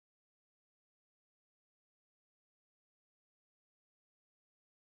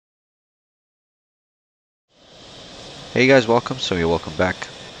Hey guys, welcome back.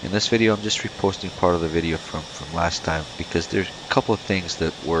 In this video, I'm just reposting part of the video from last time because there's a couple of things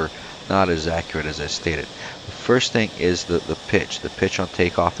that were not as accurate as I stated. The first thing is the pitch. The pitch on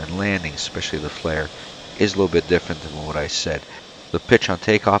takeoff and landing, especially the flare, is a little bit different than what I said. The pitch on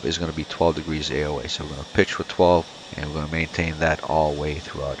takeoff is going to be 12 degrees AOA, so we're going to pitch for 12 and we're going to maintain that all the way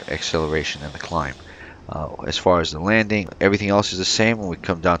throughout acceleration and the climb. As far as the landing, everything else is the same. When we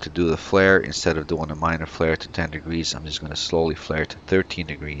come down to do the flare, instead of doing a minor flare to 10 degrees, I'm just going to slowly flare to 13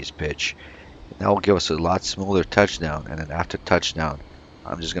 degrees pitch. That will give us a lot smoother touchdown, and then after touchdown,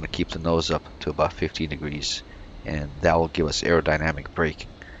 I'm just going to keep the nose up to about 15 degrees, and that will give us aerodynamic braking.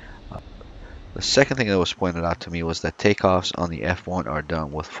 The second thing that was pointed out to me was that takeoffs on the F1 are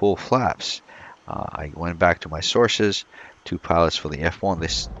done with full flaps. I went back to my sources. Two pilots for the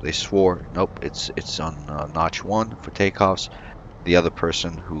F1, they swore, nope, it's on notch 1 for takeoffs. The other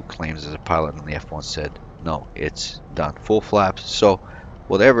person who claims as a pilot on the F1 said, no, it's done full flaps. So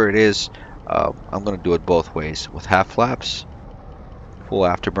whatever it is, I'm going to do it both ways. With half flaps, full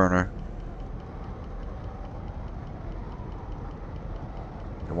afterburner,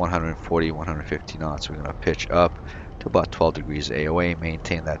 140, 150 knots. We're going to pitch up to about 12 degrees AOA,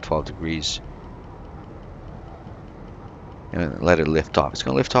 maintain that 12 degrees, and let it lift off. It's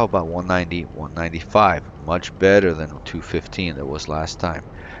going to lift off about 190, 195, much better than 215 that was last time.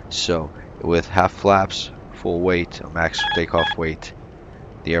 So with half flaps, full weight, max takeoff weight,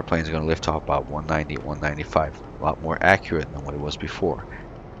 the airplane is going to lift off about 190, 195, a lot more accurate than what it was before.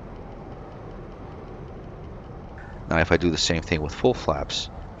 Now if I do the same thing with full flaps,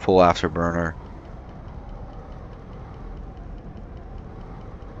 full afterburner,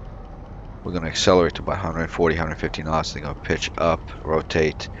 we're going to accelerate to about 140, 150 knots. They're going to pitch up,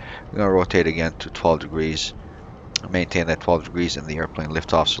 rotate. We're going to rotate again to 12 degrees, maintain that 12 degrees, and the airplane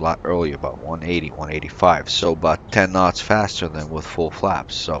liftoffs a lot earlier, about 180, 185. So about 10 knots faster than with full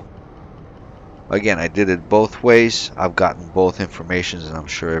flaps. So again, I did it both ways. I've gotten both informations, and I'm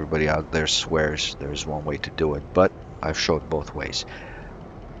sure everybody out there swears there's one way to do it, but I've showed both ways.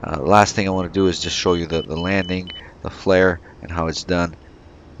 Last thing I want to do is just show you the landing, the flare, and how it's done.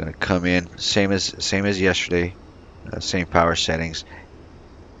 I'm going to come in same as yesterday, same power settings.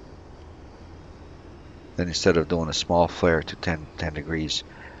 Then instead of doing a small flare to 10 degrees,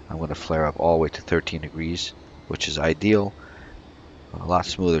 I'm going to flare up all the way to 13 degrees, which is ideal. A lot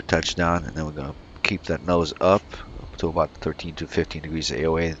smoother touchdown, and then we're going to keep that nose up to about 13 to 15 degrees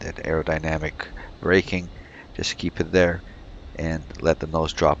AOA, that aerodynamic braking. Just keep it there and let the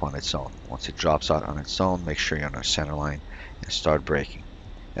nose drop on its own. Once it drops out on its own, make sure you're on our center line and start braking.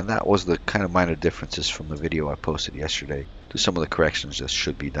 And that was the kind of minor differences from the video I posted yesterday to some of the corrections that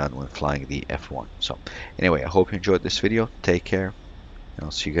should be done when flying the F1. So anyway, I hope you enjoyed this video. Take care, and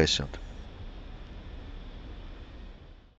I'll see you guys soon.